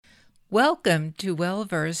Welcome to Well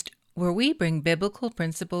Versed, where we bring biblical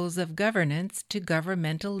principles of governance to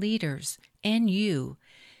governmental leaders and you.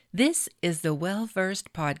 This is the Well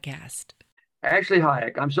Versed podcast. Ashley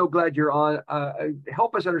Hayek, I'm so glad you're on.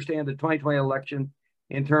 Help us understand the 2020 election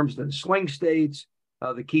in terms of the swing states,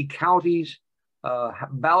 the key counties,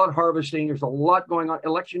 ballot harvesting. There's a lot going on.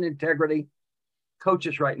 Election integrity. Coach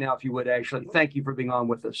us right now, if you would, Ashley. Thank you for being on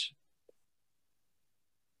with us.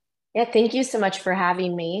 Yeah, thank you so much for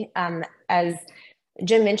having me. As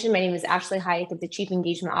Jim mentioned, my name is Ashley Hayek. I'm the Chief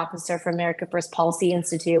Engagement Officer for America First Policy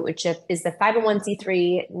Institute, which is the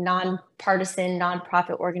 501c3 nonpartisan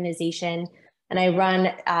nonprofit organization. And I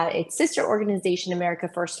run its sister organization, America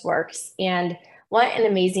First Works. And what an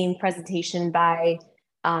amazing presentation by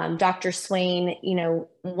Dr. Swain. You know,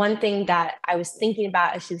 one thing that I was thinking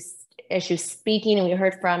about as she was speaking, and we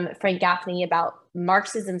heard from Frank Gaffney about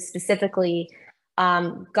Marxism specifically,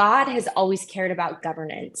 God has always cared about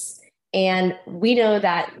governance. And we know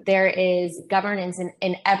that there is governance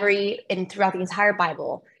in throughout the entire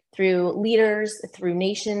Bible, through leaders, through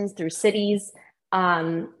nations, through cities.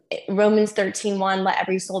 Romans 13:1, let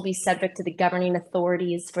every soul be subject to the governing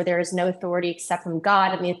authorities, for there is no authority except from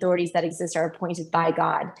God, and the authorities that exist are appointed by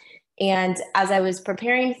God. And as I was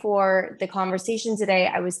preparing for the conversation today,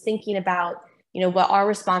 I was thinking about what our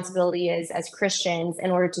responsibility is as Christians in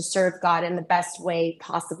order to serve God in the best way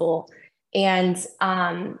possible. And,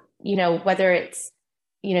 whether it's,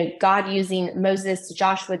 God using Moses to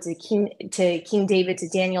Joshua to King David to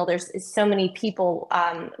Daniel, there's so many people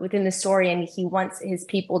within the story, and he wants his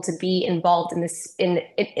people to be involved in this, in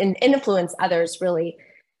influence others, really.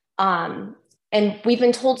 And we've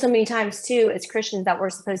been told so many times too, as Christians, that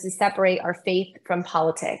we're supposed to separate our faith from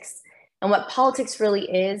politics. And what politics really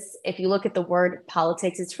is, if you look at the word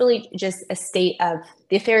politics, it's really just a state of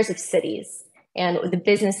the affairs of cities and the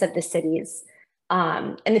business of the cities.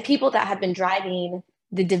 And the people that have been driving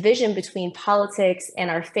the division between politics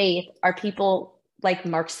and our faith are people like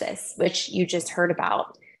Marxists, which you just heard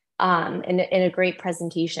about in a great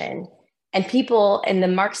presentation. And people in the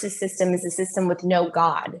Marxist system is a system with no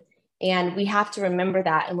God. And we have to remember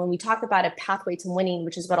that. And when we talk about a pathway to winning,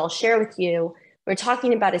 which is what I'll share with you, we're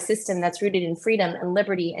talking about a system that's rooted in freedom and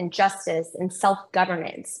liberty and justice and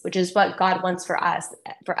self-governance, which is what God wants for us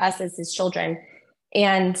as his children.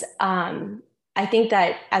 And I think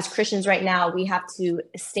that as Christians right now, we have to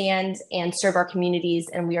stand and serve our communities,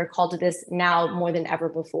 and we are called to this now more than ever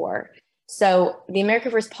before. So the America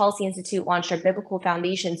First Policy Institute launched our Biblical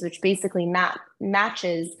Foundations, which basically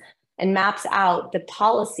matches and maps out the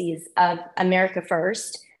policies of America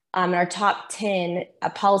First, our top 10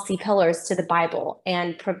 policy pillars to the Bible,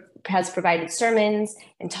 and has provided sermons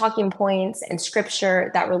and talking points and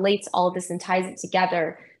scripture that relates all of this and ties it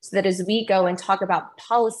together, so that as we go and talk about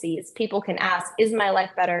policies, people can ask, is my life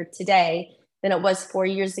better today than it was 4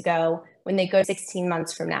 years ago when they go 16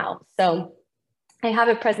 months from now? So I have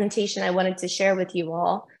a presentation I wanted to share with you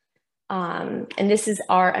all. And this is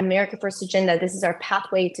our America First agenda. This is our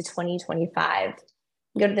pathway to 2025.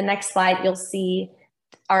 Go to the next slide. You'll see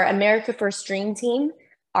our America First Dream Team.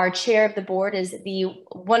 Our chair of the board is the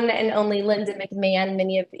one and only Linda McMahon.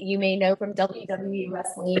 Many of you may know from WWE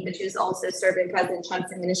Wrestling, but she was also served in President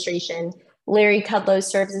Trump's administration. Larry Kudlow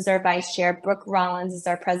serves as our vice chair. Brooke Rollins is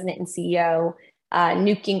our president and CEO.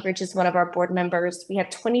 Newt Gingrich is one of our board members. We have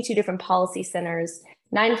 22 different policy centers,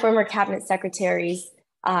 9 former cabinet secretaries,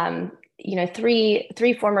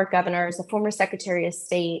 three former governors, a former secretary of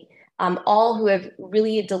state, all who have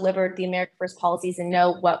really delivered the America First policies and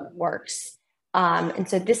know what works. And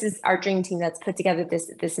so this is our dream team that's put together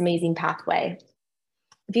this amazing pathway.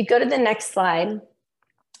 If you go to the next slide,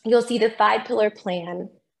 you'll see the 5-pillar plan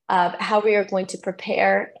of how we are going to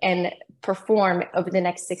prepare and perform over the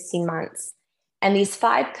next 16 months. And these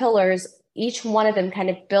 5 pillars, each one of them kind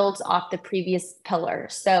of builds off the previous pillar.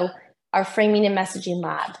 So our framing and messaging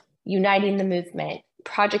lab, uniting the movement,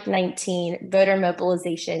 Project 19, voter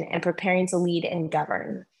mobilization, and preparing to lead and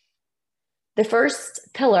govern. The first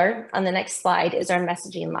pillar on the next slide is our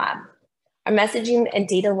messaging lab. Our messaging and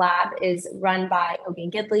data lab is run by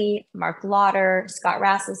Hogan Gidley, Mark Lauder, Scott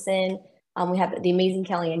Rasmussen. We have the amazing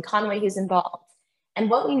Kellyanne Conway who's involved. And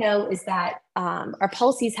what we know is that our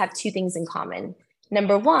policies have 2 things in common.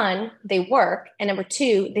 Number 1, they work. And number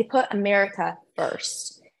 2, they put America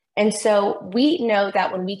first. And so we know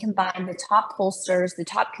that when we combine the top pollsters, the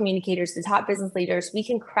top communicators, the top business leaders, we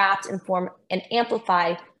can craft, inform, and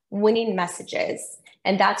amplify winning messages.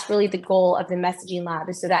 And that's really the goal of the messaging lab,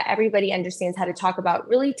 is so that everybody understands how to talk about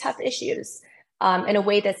really tough issues in a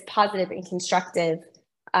way that's positive and constructive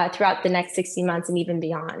throughout the next 60 months and even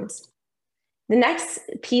beyond. The next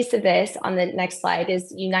piece of this on the next slide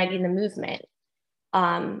is uniting the movement.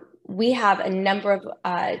 We have a number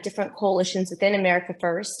of different coalitions within America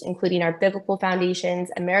First, including our biblical foundations,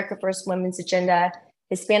 America First Women's Agenda,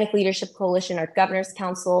 Hispanic Leadership Coalition, our Governor's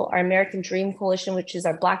Council, our American Dream Coalition, which is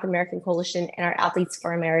our Black American Coalition, and our Athletes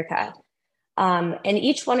for America. And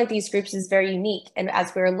each one of these groups is very unique. And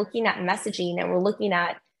as we're looking at messaging and we're looking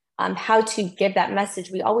at how to give that message,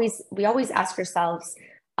 we always ask ourselves,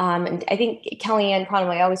 and I think Kellyanne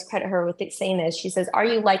Conway, I always credit her with saying this. She says, "Are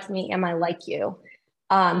you like me? Am I like you?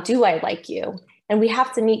 Do I like you?" And we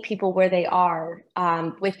have to meet people where they are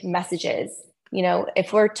with messages. You know,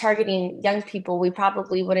 if we're targeting young people, we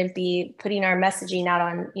probably wouldn't be putting our messaging out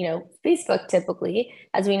on, Facebook typically.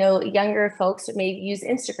 As we know, younger folks may use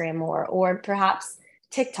Instagram more, or perhaps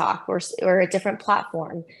TikTok or a different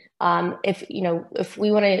platform. If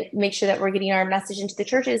we want to make sure that we're getting our message into the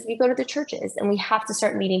churches, we go to the churches, and we have to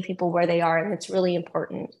start meeting people where they are, and it's really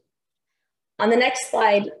important. On the next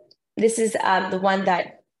slide, this is the one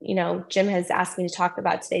that Jim has asked me to talk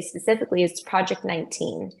about today specifically, is Project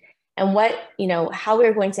 19, and how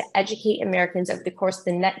we're going to educate Americans over the course of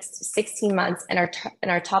the next 16 months in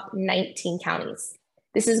our top 19 counties.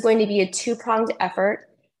 This is going to be a two-pronged effort.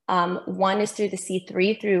 One is through the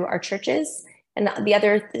C3, through our churches, and the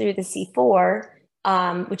other through the C4,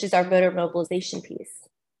 which is our voter mobilization piece.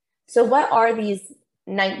 So what are these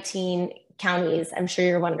 19 counties? I'm sure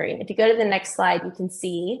you're wondering. If you go to the next slide, you can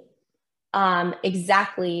see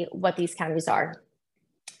exactly what these counties are.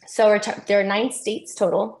 So there are 9 states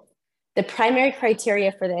total. The primary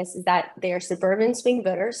criteria for this is that they are suburban swing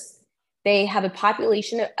voters. They have a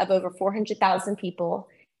population of over 400,000 people,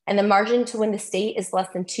 and the margin to win the state is less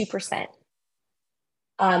than 2%.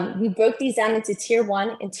 We broke these down into tier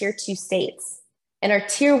 1 and tier 2 states. In our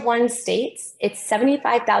tier 1 states, it's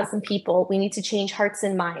 75,000 people. We need to change hearts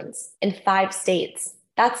and minds in 5 states.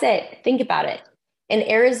 That's it. Think about it. In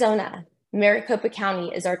Arizona, Maricopa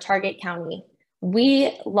County is our target county.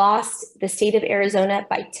 We lost the state of Arizona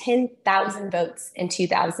by 10,000 votes in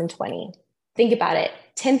 2020. Think about it.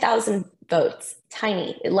 10,000 votes,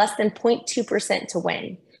 tiny, less than 0.2% to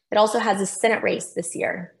win. It also has a Senate race this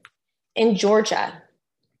year. In Georgia,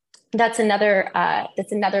 that's another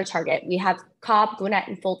target. We have Cobb, Gwinnett,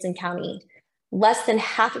 and Fulton County. Less than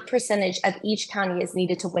half a percentage of each county is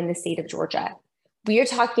needed to win the state of Georgia. We are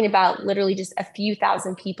talking about literally just a few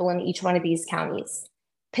thousand people in each one of these counties.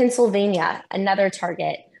 Pennsylvania, another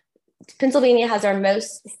target. Pennsylvania has our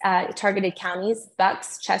most targeted counties: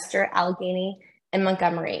 Bucks, Chester, Allegheny, and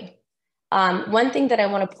Montgomery. One thing that I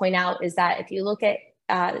want to point out is that if you look at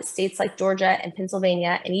states like Georgia and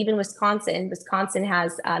Pennsylvania, and even Wisconsin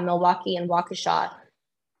has Milwaukee and Waukesha.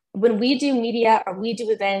 When we do media, or we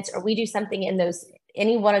do events, or we do something in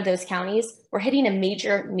any one of those counties, we're hitting a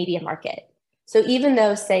major media market. So even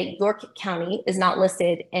though, say, York County is not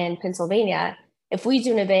listed in Pennsylvania, if we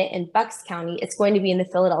do an event in Bucks County, it's going to be in the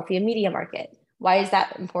Philadelphia media market. Why is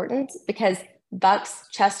that important? Because Bucks,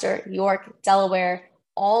 Chester, York, Delaware,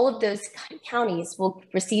 all of those counties will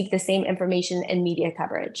receive the same information and media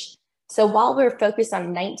coverage. So while we're focused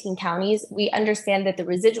on 19 counties, we understand that the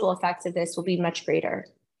residual effects of this will be much greater.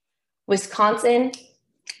 Wisconsin,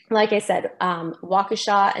 like I said,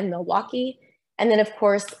 Waukesha and Milwaukee, and then of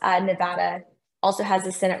course, Nevada also has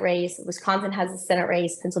a Senate race. Wisconsin has a Senate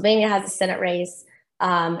race. Pennsylvania has a Senate race.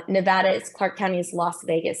 Nevada is Clark County's Las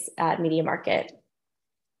Vegas media market.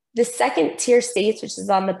 The second tier states, which is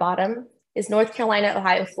on the bottom, is North Carolina,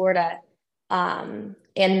 Ohio, Florida, and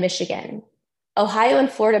Michigan. Ohio and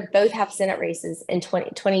Florida both have Senate races in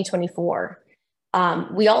 2024.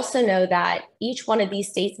 We also know that each one of these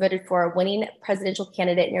states voted for a winning presidential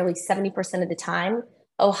candidate nearly 70% of the time.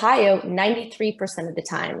 Ohio, 93% of the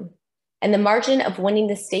time. And the margin of winning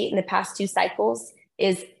the state in the past 2 cycles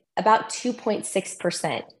is about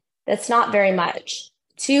 2.6%. That's not very much.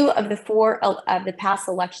 2 of the 4 of the past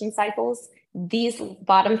election cycles, these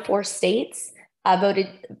bottom 4 states voted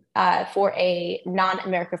for a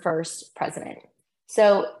non-America First president.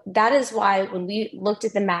 So that is why when we looked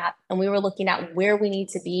at the map and we were looking at where we need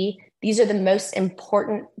to be, these are the most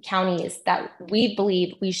important counties that we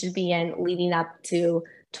believe we should be in leading up to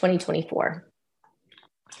 2024.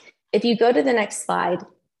 If you go to the next slide,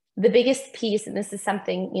 the biggest piece, and this is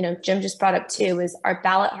something Jim just brought up too, is our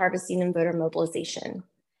ballot harvesting and voter mobilization.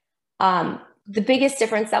 The biggest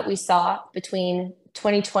difference that we saw between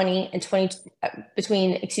 2016 and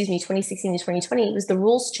 2020 was the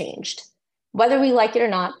rules changed. Whether we like it or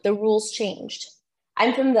not, the rules changed.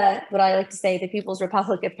 I'm from what I like to say, the People's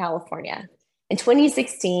Republic of California. In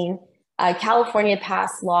 2016, California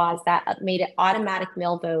passed laws that made it automatic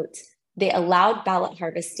mail vote. They allowed ballot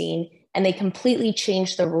harvesting, and they completely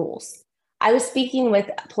changed the rules. I was speaking with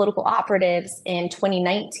political operatives in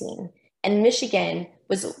 2019, and Michigan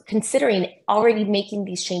was considering already making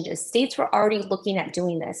these changes. States were already looking at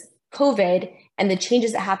doing this. COVID and the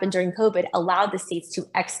changes that happened during COVID allowed the states to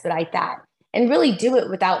expedite that and really do it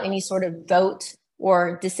without any sort of vote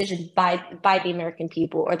or decision by the American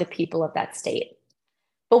people or the people of that state.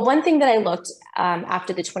 But one thing that I looked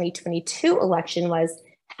after the 2022 election was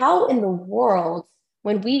how in the world,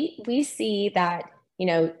 when we see that,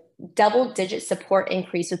 double-digit support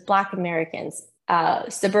increase with Black Americans,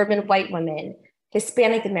 suburban white women,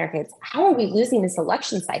 Hispanic Americans, how are we losing this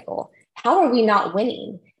election cycle? How are we not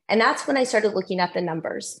winning? And that's when I started looking at the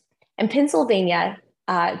numbers. In Pennsylvania,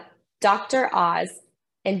 Dr. Oz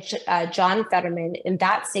and John Fetterman, in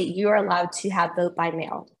that state, you are allowed to have vote by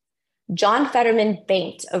mail. John Fetterman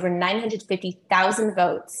banked over 950,000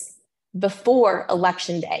 votes before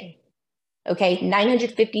Election Day. Okay,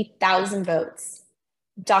 950,000 votes.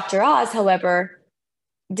 Dr. Oz, however,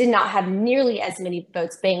 did not have nearly as many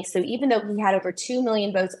votes banked. So even though he had over 2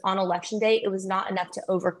 million votes on Election Day, it was not enough to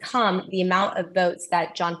overcome the amount of votes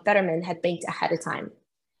that John Fetterman had banked ahead of time.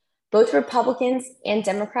 Both Republicans and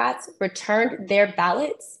Democrats returned their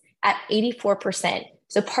ballots at 84%.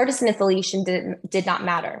 So partisan affiliation did not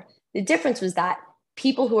matter. The difference was that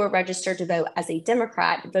people who were registered to vote as a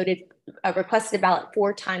Democrat requested a ballot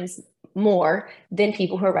 4 times more than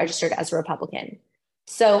people who are registered as a Republican.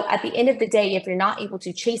 So at the end of the day, if you're not able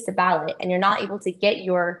to chase the ballot and you're not able to get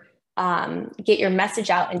your message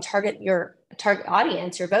out and target your target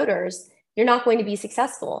audience, your voters, you're not going to be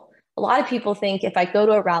successful. A lot of people think if I go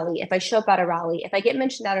to a rally, if I show up at a rally, if I get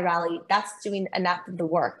mentioned at a rally, that's doing enough of the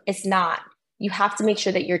work. It's not. You have to make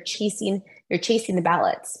sure that you're chasing the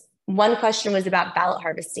ballots. One question was about ballot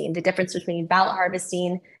harvesting, the difference between ballot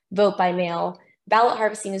harvesting, vote by mail. Ballot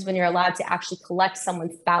harvesting is when you're allowed to actually collect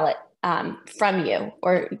someone's ballot from you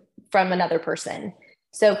or from another person.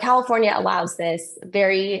 So California allows this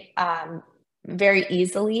very, very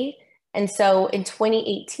easily. And so in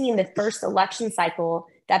 2018, the first election cycle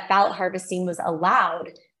that ballot harvesting was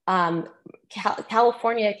allowed,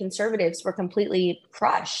 California conservatives were completely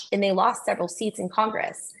crushed and they lost several seats in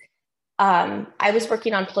Congress. I was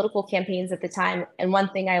working on political campaigns at the time. And one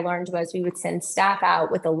thing I learned was we would send staff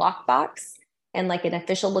out with a lockbox and like an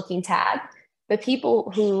official looking tag. But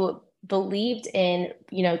people who believed in,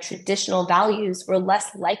 traditional values were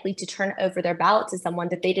less likely to turn over their ballot to someone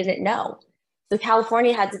that they didn't know. So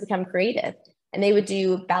California had to become creative and they would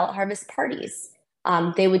do ballot harvest parties.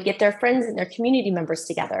 They would get their friends and their community members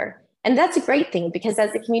together. And that's a great thing because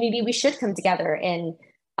as a community, we should come together and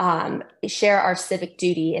share our civic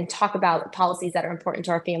duty and talk about policies that are important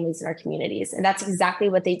to our families and our communities. And that's exactly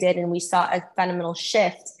what they did. And we saw a fundamental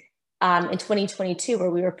shift in 2022 where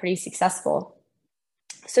we were pretty successful.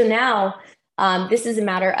 So now this is a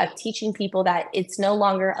matter of teaching people that it's no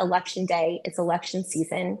longer election day, it's election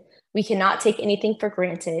season. We cannot take anything for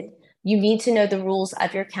granted. You need to know the rules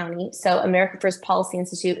of your county. So America First Policy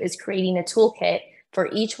Institute is creating a toolkit for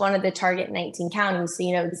each one of the target 19 counties. So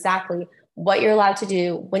you know exactly what you're allowed to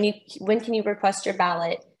do, when can you request your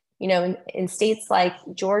ballot. In states like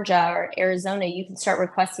Georgia or Arizona, you can start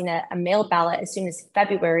requesting a mail ballot as soon as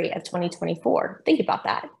February of 2024. Think about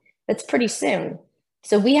that. That's pretty soon.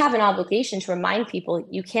 So we have an obligation to remind people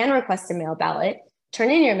you can request a mail ballot, turn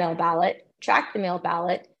in your mail ballot, track the mail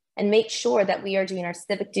ballot, and make sure that we are doing our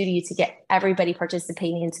civic duty to get everybody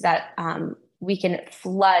participating into that. We can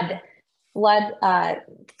flood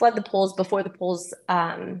the polls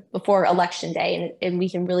before election day, and we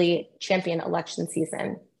can really champion election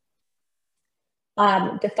season.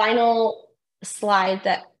 The final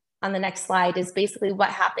slide on the next slide is basically what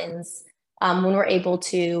happens when we're able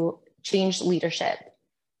to change leadership.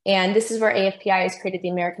 And this is where AFPI has created the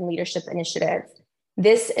American Leadership Initiative.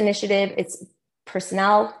 This initiative, it's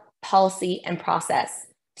personnel, policy, and process.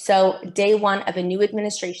 So day one of a new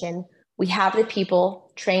administration, we have the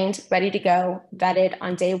people trained, ready to go, vetted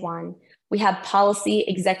on day one. We have policy,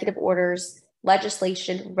 executive orders,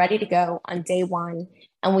 legislation ready to go on day one.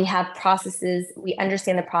 And we have processes, we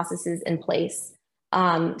understand the processes in place.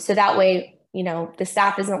 So that way, the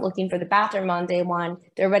staff isn't looking for the bathroom on day one.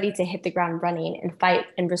 They're ready to hit the ground running and fight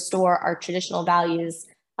and restore our traditional values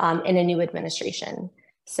in a new administration.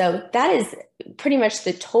 So that is pretty much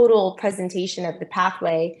the total presentation of the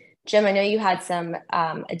pathway. Jim, I know you had some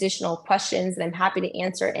additional questions, and I'm happy to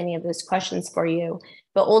answer any of those questions for you.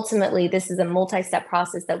 But ultimately, this is a multi-step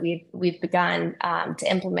process that we've begun to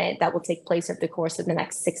implement that will take place over the course of the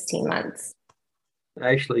next 16 months.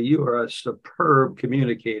 Actually, you are a superb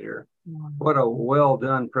communicator. What a well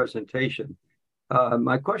done presentation.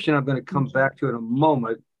 My question I'm going to come back to in a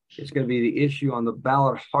moment It's going to be the issue on the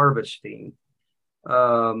ballot harvesting.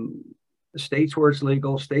 States where it's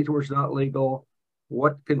legal, states where it's not legal.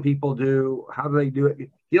 What can people do? How do they do it?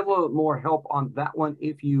 Give a little more help on that one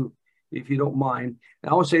if you don't mind.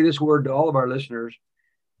 And I want to say this word to all of our listeners.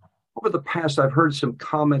 Over the past, I've heard some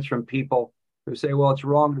comments from people who say, well, it's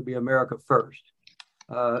wrong to be America first.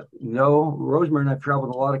 No, Rosemary and I've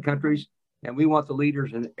traveled a lot of countries, and we want the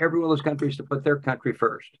leaders in every one of those countries to put their country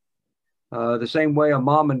first. The same way a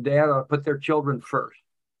mom and dad ought to put their children first.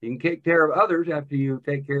 You can take care of others after you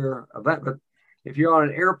take care of that. But if you're on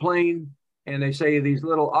an airplane and they say these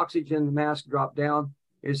little oxygen masks drop down,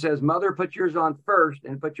 it says, mother, put yours on first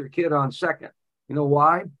and put your kid on second. You know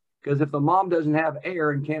why? Because if the mom doesn't have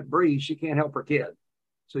air and can't breathe, she can't help her kid.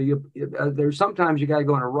 So there's sometimes you got to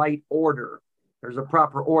go in a right order. There's a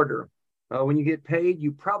proper order. When you get paid,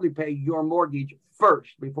 you probably pay your mortgage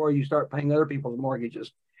first before you start paying other people's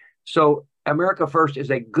mortgages. So America first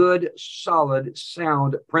is a good, solid,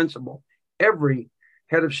 sound principle. Every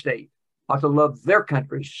head of state ought to love their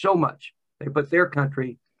country so much. They put their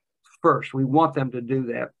country first. We want them to do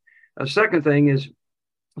that. A second thing is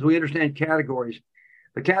we understand categories.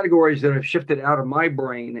 The categories that have shifted out of my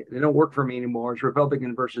brain, they don't work for me anymore. It's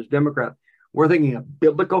Republican versus Democrat. We're thinking of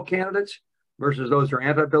biblical candidates versus those who are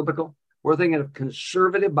anti-biblical. We're thinking of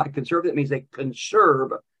conservative. By conservative, it means they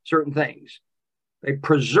conserve certain things. They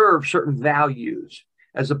preserve certain values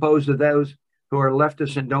as opposed to those who are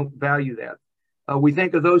leftists and don't value that. We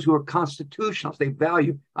think of those who are constitutionalists.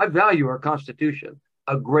 I value our Constitution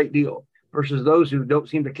a great deal versus those who don't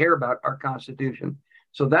seem to care about our Constitution.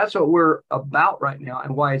 So that's what we're about right now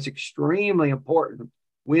and why it's extremely important.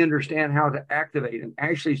 We understand how to activate, and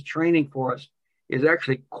Ashley's training for us is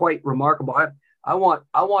actually quite remarkable. I want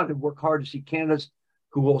to work hard to see candidates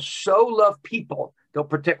who will so love people, they'll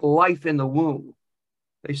protect life in the womb.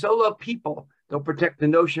 They so love people, they'll protect the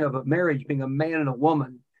notion of a marriage being a man and a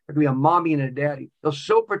woman. There can be a mommy and a daddy. They'll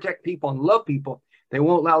so protect people and love people, they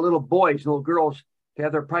won't allow little boys and little girls to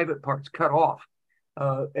have their private parts cut off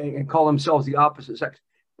and call themselves the opposite sex.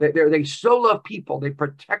 They so love people, they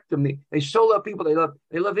protect them. They so love people,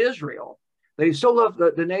 they love Israel. They so love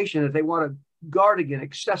the nation that they want to guard against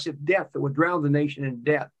excessive death that would drown the nation in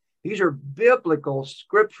death. These are biblical,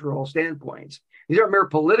 scriptural standpoints. These aren't mere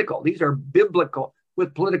political. These are biblical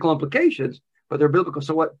with political implications, but they're biblical.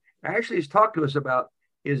 So what Ashley has talked to us about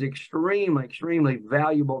is extremely, extremely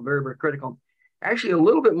valuable, very, very critical. Actually, a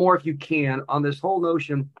little bit more, if you can, on this whole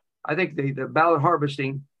notion. I think the ballot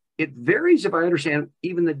harvesting, it varies, if I understand,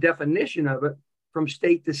 even the definition of it from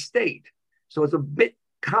state to state. So it's a bit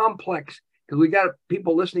complex because we got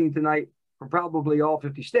people listening tonight from probably all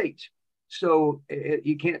 50 states. So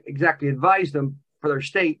you can't exactly advise them for their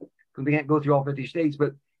state because we can't go through all 50 states,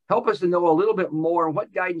 but help us to know a little bit more.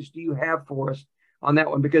 What guidance do you have for us on that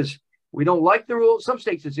one? Because we don't like the rules. Some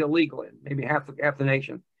states it's illegal in, maybe half the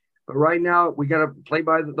nation. But right now we got to play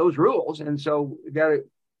by those rules. And so we got to,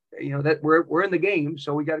 that we're in the game.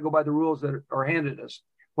 So we got to go by the rules that are handed us.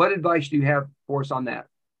 What advice do you have for us on that?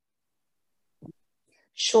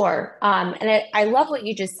 Sure. And I love what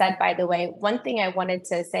you just said, by the way. One thing I wanted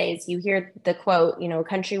to say is you hear the quote, a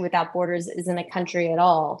country without borders isn't a country at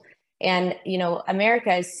all. And,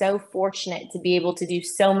 America is so fortunate to be able to do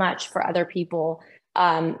so much for other people.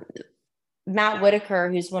 Matt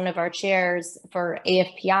Whitaker, who's one of our chairs for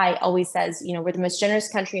AFPI, always says, we're the most generous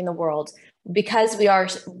country in the world. Because we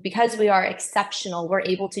are exceptional, we're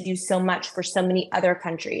able to do so much for so many other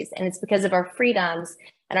countries. And it's because of our freedoms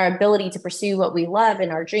and our ability to pursue what we love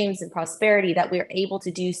and our dreams and prosperity that we're able to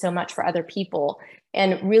do so much for other people.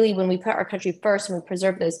 And really, when we put our country first and we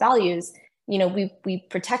preserve those values, we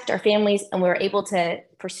protect our families and we're able to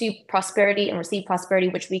pursue prosperity and receive prosperity,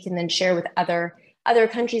 which we can then share with other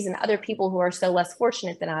countries and other people who are so less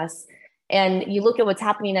fortunate than us. And you look at what's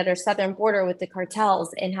happening at our southern border with the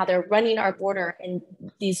cartels and how they're running our border, and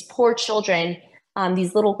these poor children,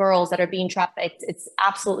 these little girls that are being trafficked, it's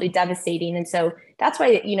absolutely devastating. And so that's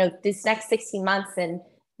why, this next 16 months, and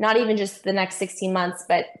not even just the next 16 months,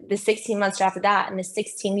 but the 16 months after that, and the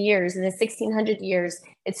 16 years and the 1600 years,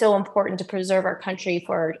 it's so important to preserve our country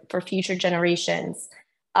for future generations.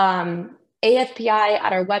 AFPI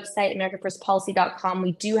at our website, americafirstpolicy.com,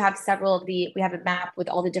 we do have we have a map with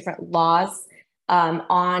all the different laws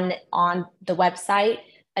on the website.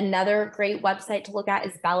 Another great website to look at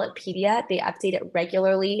is Ballotpedia. They update it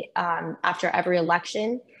regularly after every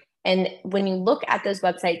election. And when you look at those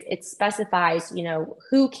websites, it specifies,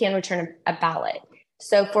 who can return a ballot.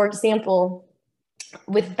 So for example,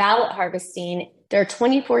 with ballot harvesting, there are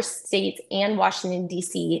 24 states and Washington,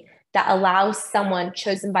 D.C. that allows someone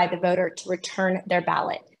chosen by the voter to return their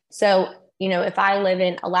ballot. So, if I live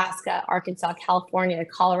in Alaska, Arkansas, California,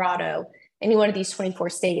 Colorado, any one of these 24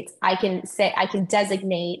 states, I can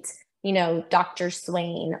designate, Dr.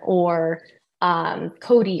 Swain or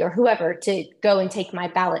Cody or whoever to go and take my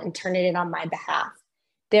ballot and turn it in on my behalf.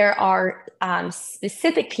 There are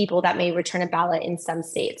specific people that may return a ballot in some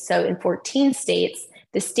states. So in 14 states,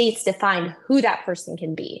 the states define who that person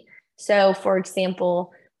can be. So for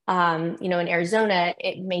example, in Arizona,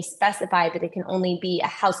 it may specify that it can only be a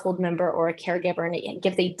household member or a caregiver, and it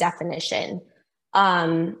gives a definition.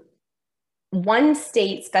 One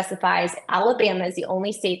state specifies, Alabama is the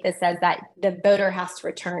only state that says that the voter has to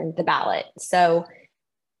return the ballot. So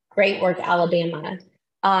great work, Alabama.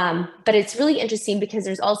 But it's really interesting because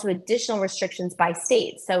there's also additional restrictions by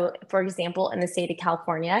state. So for example, in the state of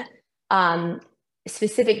California,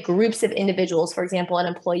 specific groups of individuals, for example, an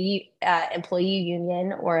employee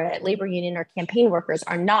union or a labor union or campaign workers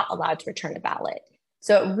are not allowed to return a ballot.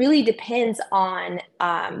 So it really depends on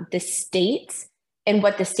the state and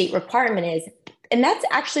what the state requirement is. And that's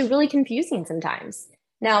actually really confusing sometimes.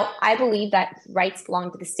 Now, I believe that rights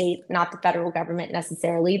belong to the state, not the federal government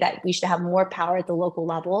necessarily, that we should have more power at the local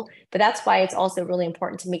level. But that's why it's also really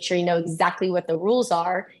important to make sure you know exactly what the rules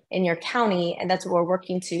are in your county. And that's what we're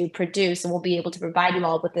working to produce. And we'll be able to provide you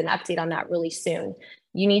all with an update on that really soon.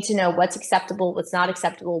 You need to know what's acceptable, what's not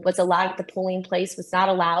acceptable, what's allowed at the polling place, what's not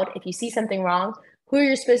allowed. If you see something wrong, who are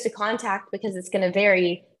you supposed to contact? Because it's going to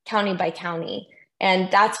vary county by county.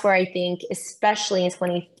 And that's where I think, especially in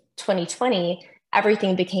 2020,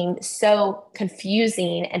 everything became so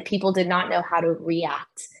confusing and people did not know how to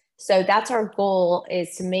react. So that's our goal,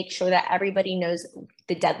 is to make sure that everybody knows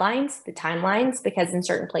the deadlines, the timelines, because in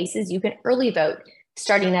certain places you can early vote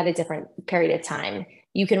starting at a different period of time.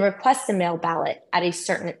 You can request a mail ballot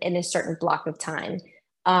in a certain block of time.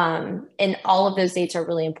 And all of those dates are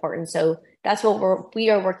really important. So that's what we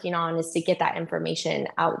are working on, is to get that information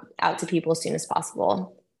out to people as soon as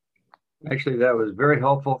possible. Actually, that was very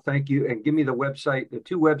helpful. Thank you. And give me the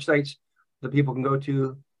two websites that people can go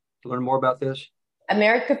to learn more about this.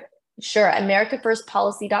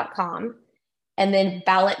 AmericaFirstPolicy.com and then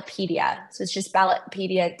Ballotpedia. So it's just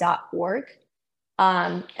ballotpedia.org.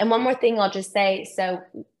 And one more thing I'll just say. So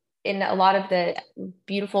in a lot of the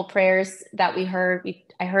beautiful prayers that we heard,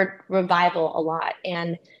 I heard revival a lot.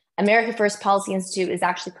 And America First Policy Institute is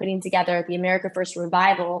actually putting together the America First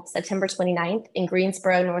Revival September 29th in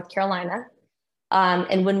Greensboro, North Carolina.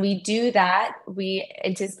 And when we do that, we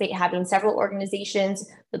anticipate having several organizations.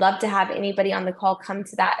 We'd love to have anybody on the call come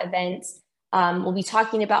to that event. We'll be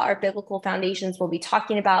talking about our biblical foundations. We'll be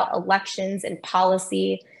talking about elections and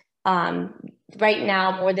policy. Right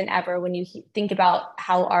now, more than ever, when you think about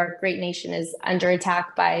how our great nation is under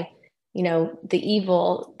attack by the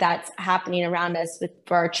evil that's happening around us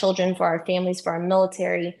for our children, for our families, for our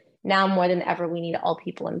military, now more than ever, we need all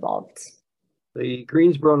people involved. The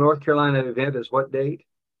Greensboro, North Carolina event is what date?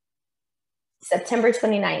 September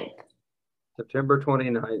 29th. September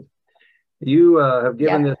 29th. You have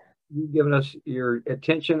given us your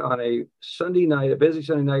attention on a Sunday night, a busy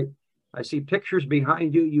Sunday night. I see pictures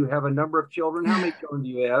behind you. You have a number of children. How many children do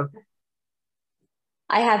you have?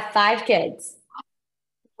 I have 5 kids.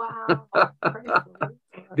 Wow.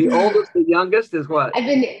 The oldest, the youngest is what?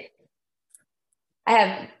 I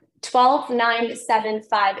have 12, 9, 7,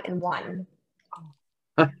 5, and 1.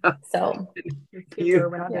 So thank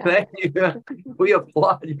you. We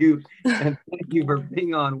applaud you and thank you for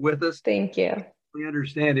being on with us. Thank you. We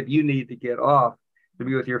understand if you need to get off to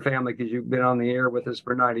be with your family because you've been on the air with us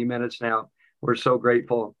for 90 minutes now. We're so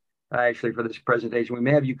grateful actually for this presentation. We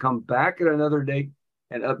may have you come back at another date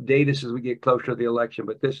and update us as we get closer to the election.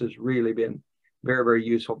 But this has really been very, very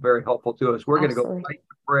useful, very helpful to us. We're going to go right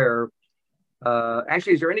to prayer.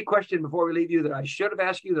 Actually, is there any question before we leave you that I should have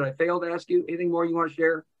asked you, that I failed to ask you? Anything more you want to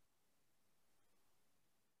share?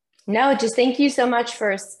 No, just thank you so much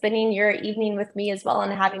for spending your evening with me as well,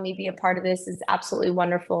 and having me be a part of this is absolutely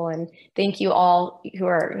wonderful. And thank you all who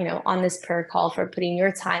are, on this prayer call for putting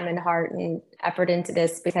your time and heart and effort into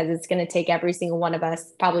this, because it's going to take every single one of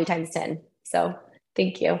us, probably times 10. So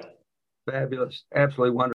thank you. Fabulous.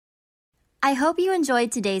 Absolutely wonderful. I hope you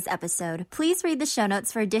enjoyed today's episode. Please read the show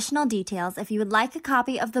notes for additional details if you would like a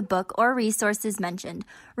copy of the book or resources mentioned.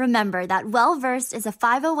 Remember that Well Versed is a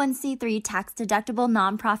 501c3 tax-deductible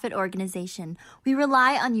nonprofit organization. We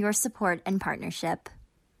rely on your support and partnership.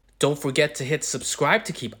 Don't forget to hit subscribe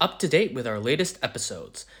to keep up to date with our latest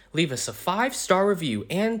episodes. Leave us a 5-star review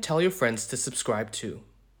and tell your friends to subscribe too.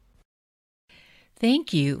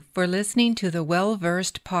 Thank you for listening to the Well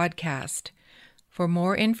Versed podcast. For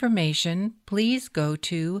more information, please go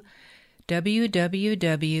to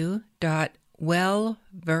www.wellversed.com.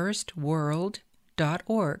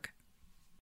 wellversedworld.org.